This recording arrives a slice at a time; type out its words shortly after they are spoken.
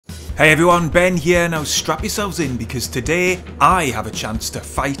Hey everyone, Ben here. Now strap yourselves in because today I have a chance to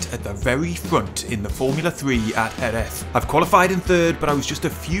fight at the very front in the Formula 3 at Jerez. I've qualified in third, but I was just a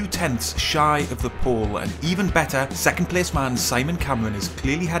few tenths shy of the pole, and even better, second place man Simon Cameron has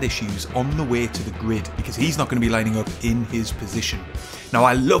clearly had issues on the way to the grid because he's not going to be lining up in his position. Now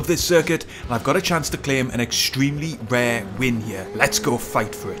I love this circuit and I've got a chance to claim an extremely rare win here. Let's go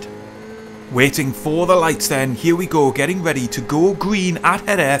fight for it. Waiting for the lights then, here we go, getting ready to go green at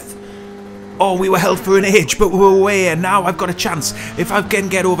Jerez. Oh, we were held for an age, but we were away, and now I've got a chance, if I can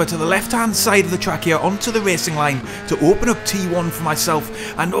get over to the left-hand side of the track here, onto the racing line, to open up T1 for myself.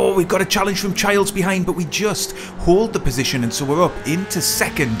 And oh, we've got a challenge from Childs behind, but we just hold the position, and so we're up into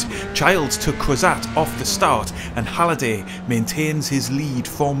second. Childs took Crozat off the start, and Halliday maintains his lead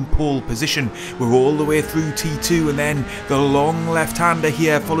from pole position. We're all the way through T2, and then the long left-hander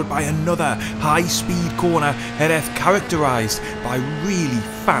here, followed by another high-speed corner. Jerez characterised by really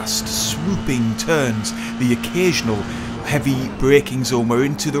fast, swooping turns, the occasional heavy braking zone. We're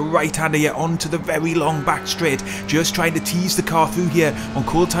into the right-hander here, onto the very long back straight, just trying to tease the car through here on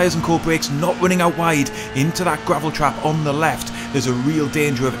cold tyres and cold brakes, not running out wide into that gravel trap on the left. There's a real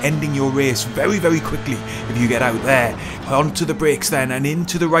danger of ending your race very, very quickly if you get out there. Onto the brakes then, and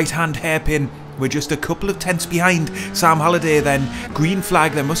into the right-hand hairpin. We're just a couple of tenths behind Sam Halliday then. Green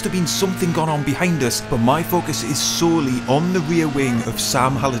flag, there must have been something gone on behind us, but my focus is solely on the rear wing of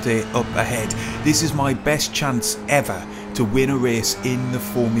Sam Halliday up ahead. This is my best chance ever to win a race in the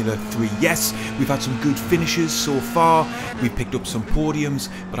Formula 3. Yes, we've had some good finishes so far, we've picked up some podiums,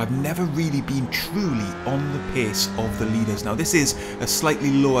 but I've never really been truly on the pace of the leaders. Now this is a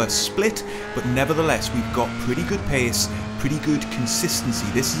slightly lower split, but nevertheless we've got pretty good pace, pretty good consistency.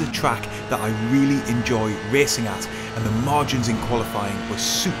 This is a track that I really enjoy racing at, and the margins in qualifying were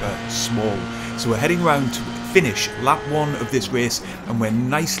super small. So we're heading round to finish lap 1 of this race, and we're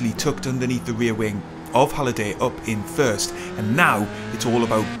nicely tucked underneath the rear wing of Halliday up in first, and now it's all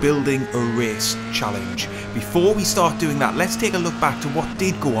about building a race challenge. Before we start doing that, let's take a look back to what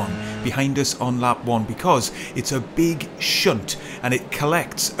did go on behind us on lap 1, because it's a big shunt and it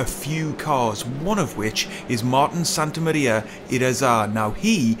collects a few cars, one of which is Martin Santamaria Irazar. Now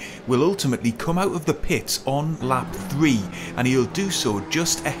he will ultimately come out of the pits on lap 3, and he'll do so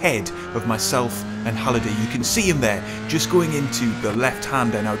just ahead of myself and Halliday. You can see him there just going into the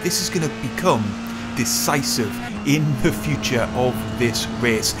left-hander. Now this is going to become decisive in the future of this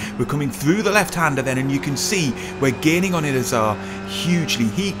race. We're coming through the left-hander then, and you can see we're gaining on Irazar hugely.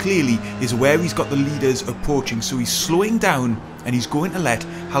 He clearly is where he's got the leaders approaching, so he's slowing down and he's going to let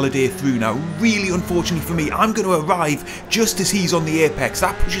Halliday through. Now really unfortunately for me, I'm going to arrive just as he's on the apex.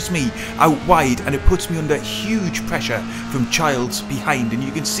 That pushes me out wide and it puts me under huge pressure from Childs behind, and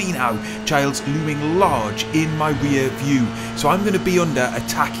you can see now Childs looming large in my rear view. So I'm going to be under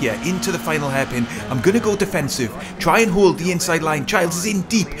attack here into the final hairpin. I'm going to go defensive, try and hold the inside line. Childs is in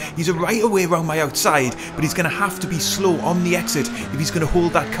deep, he's right away around my outside, but he's going to have to be slow on the exit if he's going to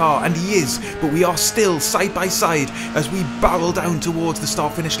hold that car, and he is. But we are still side by side as we barrel down towards the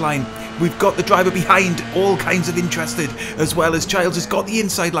start finish line. We've got the driver behind, all kinds of interested, as well as Childs has got the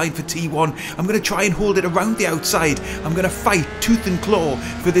inside line for T1. I'm going to try and hold it around the outside. I'm going to fight tooth and claw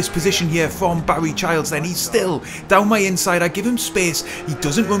for this position here from Barry Childs. Then he's still down my inside. I give him space, he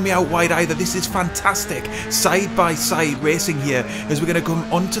doesn't run me out wide either. This is fantastic side by side racing here as we're going to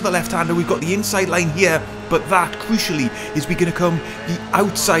come onto the left hander. We've got the inside line here, but that crucially is we're going to come the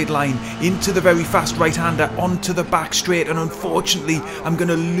outside line into the very fast right hander onto the back straight, and unfortunately I'm going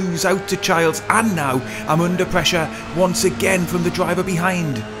to lose out to Childs, and now I'm under pressure once again from the driver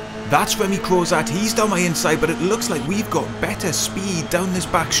behind. That's Remy Crozat, he's down my inside, but it looks like we've got better speed down this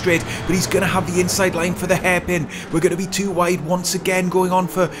back straight, but he's going to have the inside line for the hairpin. We're going to be too wide once again, going on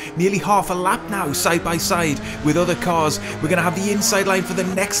for nearly half a lap now, side by side with other cars. We're going to have the inside line for the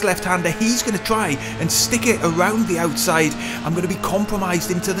next left-hander. He's going to try and stick it around the outside. I'm going to be compromised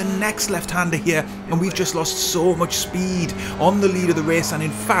into the next left-hander here, and we've just lost so much speed on the lead of the race, and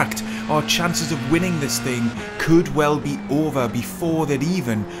in fact, our chances of winning this thing could well be over before they'd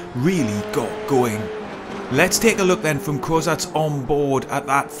even really got going. Let's take a look then from Crozat's on board at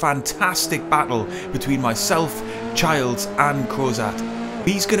that fantastic battle between myself, Childs and Crozat.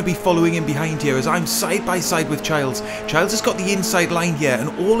 He's going to be following in behind here as I'm side by side with Childs. Childs has got the inside line here, and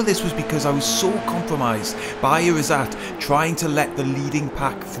all of this was because I was so compromised by Irazat trying to let the leading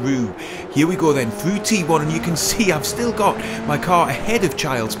pack through. Here we go then through T1, and you can see I've still got my car ahead of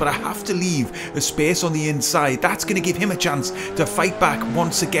Childs, but I have to leave a space on the inside. That's going to give him a chance to fight back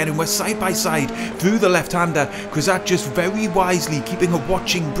once again, and we're side by side through the left-hander. Crozat just very wisely keeping a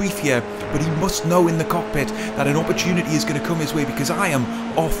watching brief here, but he must know in the cockpit that an opportunity is going to come his way because I am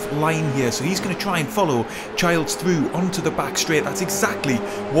offline here, so he's going to try and follow Childs through onto the back straight. That's exactly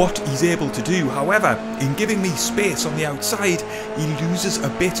what he's able to do. However, in giving me space on the outside, he loses a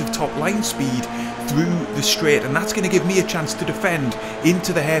bit of top line speed through the straight, and that's going to give me a chance to defend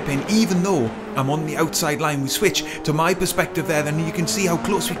into the hairpin. Even though I'm on the outside line, we switch to my perspective there, then you can see how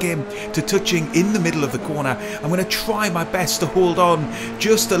close we came to touching in the middle of the corner. I'm going to try my best to hold on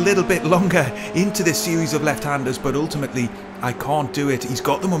just a little bit longer into this series of left-handers, but ultimately I can't do it. He's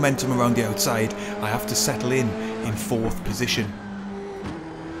got the momentum around the outside. I have to settle in 4th position.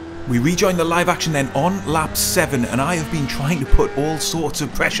 We rejoin the live action then on lap 7, and I have been trying to put all sorts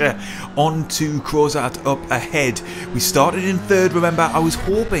of pressure onto Crozat up ahead. We started in 3rd, remember. I was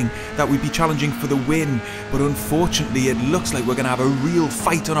hoping that we'd be challenging for the win, but unfortunately it looks like we're going to have a real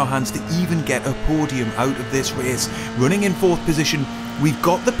fight on our hands to even get a podium out of this race. Running in 4th position, we've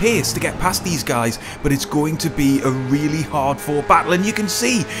got the pace to get past these guys, but it's going to be a really hard-fought battle. And you can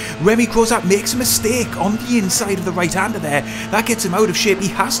see Remy Crozat makes a mistake on the inside of the right-hander there. That gets him out of shape. He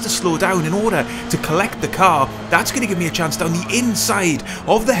has to slow down in order to collect the car. That's going to give me a chance down the inside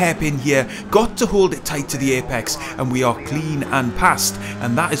of the hairpin here. Got to hold it tight to the apex, and we are clean and past.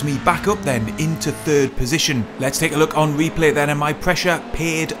 And that is me back up then into 3rd position. Let's take a look on replay then, and my pressure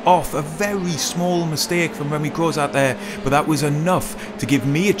paid off. A very small mistake from Remy Crozat there, but that was enough to give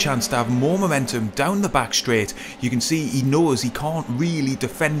me a chance to have more momentum down the back straight. You can see he knows he can't really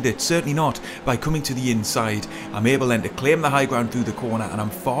defend it, certainly not by coming to the inside. I'm able then to claim the high ground through the corner, and I'm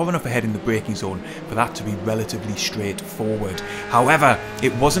far enough ahead in the braking zone for that to be relatively straightforward. However,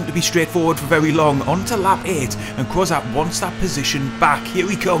 it wasn't to be straightforward for very long. On to lap 8, and Crozat wants that position back. Here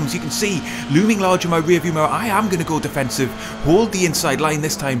he comes. You can see looming large in my rearview mirror. I am going to go defensive, hold the inside line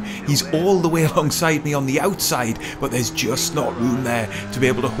this time. He's all the way alongside me on the outside, but there's just not room there to be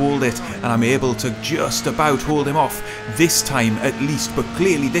able to hold it, and I'm able to just about hold him off this time at least. But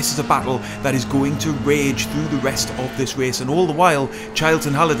clearly this is a battle that is going to rage through the rest of this race, and all the while Childs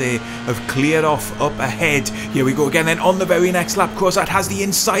and Halliday have cleared off up ahead. Here we go again then on the very next lap. Crozat has the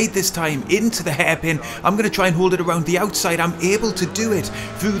inside this time into the hairpin. I'm going to try and hold it around the outside. I'm able to do it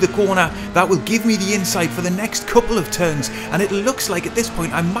through the corner. That will give me the inside for the next couple of turns, and it looks like at this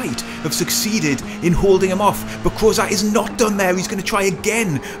point I might have succeeded in holding him off. But Crozat is not done there. He's going to try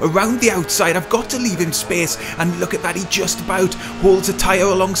again around the outside. I've got to leave him space, and look at that, he just about holds a tyre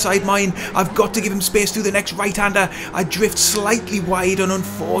alongside mine. I've got to give him space through the next right-hander. I drift slightly wide, and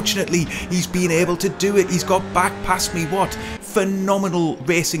unfortunately he's been able to do it. He's got back past me. What phenomenal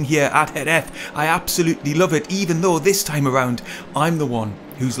racing here at Jerez. I absolutely love it, even though this time around I'm the one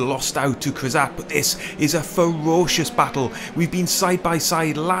who's lost out to Crozat. But this is a ferocious battle. We've been side by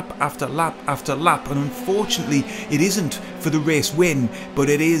side lap after lap after lap, and unfortunately it isn't for the race win, but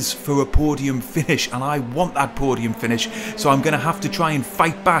it is for a podium finish, and I want that podium finish. So I'm going to have to try and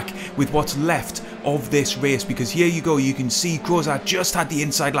fight back with what's left of this race, because here you go, you can see Crozat just had the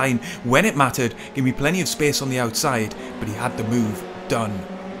inside line when it mattered, gave me plenty of space on the outside, but he had the move done.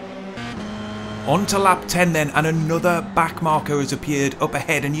 On to lap 10 then, and another back marker has appeared up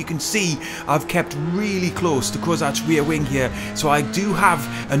ahead, and you can see I've kept really close to Crozat's rear wing here, so I do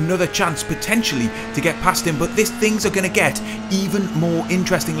have another chance potentially to get past him. But things are going to get even more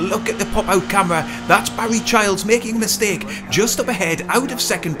interesting. Look at the pop-out camera. That's Barry Childs making a mistake just up ahead, out of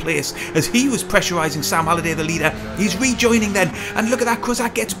 2nd place, as he was pressurising Sam Halliday, the leader. He's rejoining then, and look at that,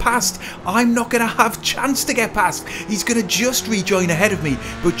 Crozat gets past. I'm not going to have chance to get past. He's going to just rejoin ahead of me,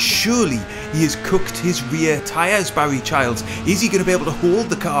 but surely he is cooked his rear tyres, Barry Childs. Is he going to be able to hold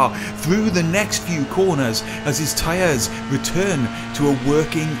the car through the next few corners as his tyres return to a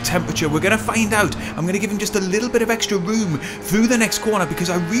working temperature? We're going to find out. I'm going to give him just a little bit of extra room through the next corner, because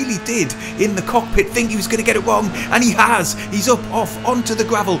I really did in the cockpit think he was going to get it wrong, and he has. He's up off onto the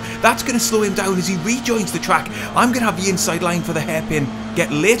gravel. That's going to slow him down as he rejoins the track. I'm going to have the inside line for the hairpin,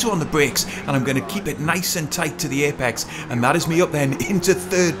 get later on the brakes, and I'm going to keep it nice and tight to the apex, and that is me up then into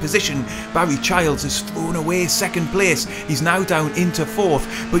 3rd position. Barry Childs has thrown away 2nd place. He's now down into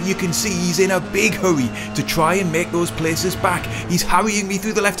 4th, but you can see he's in a big hurry to try and make those places back. He's harrying me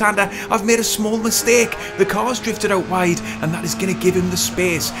through the left-hander. I've made a small mistake. The car's drifted out wide, and that is going to give him the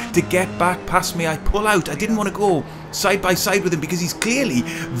space to get back past me. I pull out. I didn't want to go side by side with him because he's clearly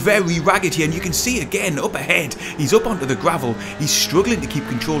very ragged here, and you can see again up ahead he's up onto the gravel. He's struggling to keep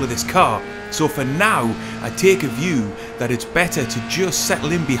control of this car, so for now I take a view that it's better to just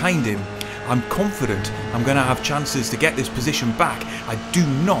settle in behind him. I'm confident I'm going to have chances to get this position back. I do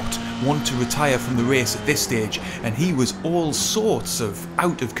not want to retire from the race at this stage, and he was all sorts of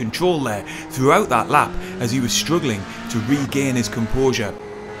out of control there throughout that lap as he was struggling to regain his composure.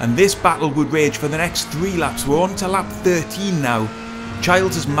 And this battle would rage for the next 3 laps. We're on to lap 13 now.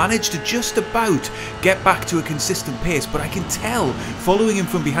 Childs has managed to just about get back to a consistent pace, but I can tell, following him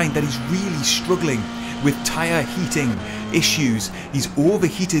from behind, that he's really struggling with tyre heating issues. He's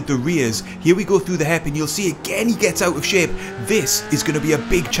overheated the rears. Here we go through the hairpin. You'll see again he gets out of shape. This is going to be a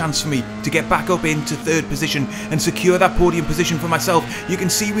big chance for me to get back up into third position and secure that podium position for myself. You can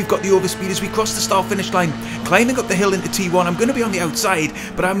see we've got the overspeed as we cross the start finish line, climbing up the hill into T1. I'm going to be on the outside,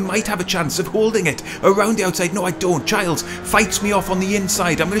 but I might have a chance of holding it around the outside. No, I don't. Childs fights me off on the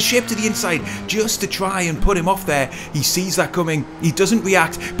inside. I'm going to shape to the inside just to try and put him off there. He sees that coming. He doesn't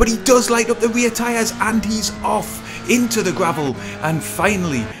react, but he does light up the rear tyres and he's off into the gravel, and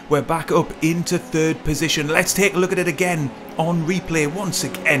finally we're back up into third position. Let's take a look at it again on replay once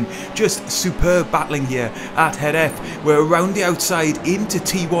again. Just superb battling here at Jerez. We're around the outside into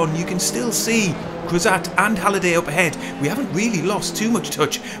T1. You can still see Crozat and Halliday up ahead. We haven't really lost too much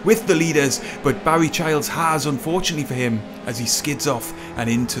touch with the leaders, but Barry Childs has, unfortunately for him, as he skids off and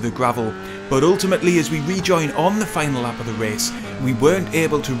into the gravel. But ultimately, as we rejoin on the final lap of the race, we weren't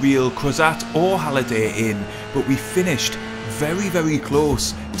able to reel Crozat or Halliday in, but we finished very, very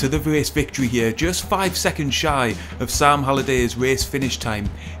close to the race victory here, just 5 seconds shy of Sam Halliday's race finish time.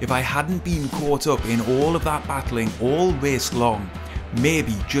 If I hadn't been caught up in all of that battling all race long,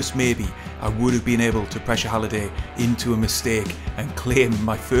 maybe, just maybe, I would have been able to pressure Halliday into a mistake and claim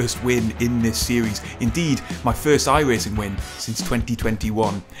my first win in this series. Indeed, my first iRacing win since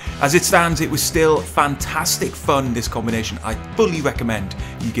 2021. As it stands, it was still fantastic fun, this combination. I fully recommend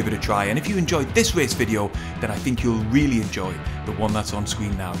you give it a try. And if you enjoyed this race video, then I think you'll really enjoy the one that's on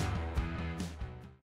screen now.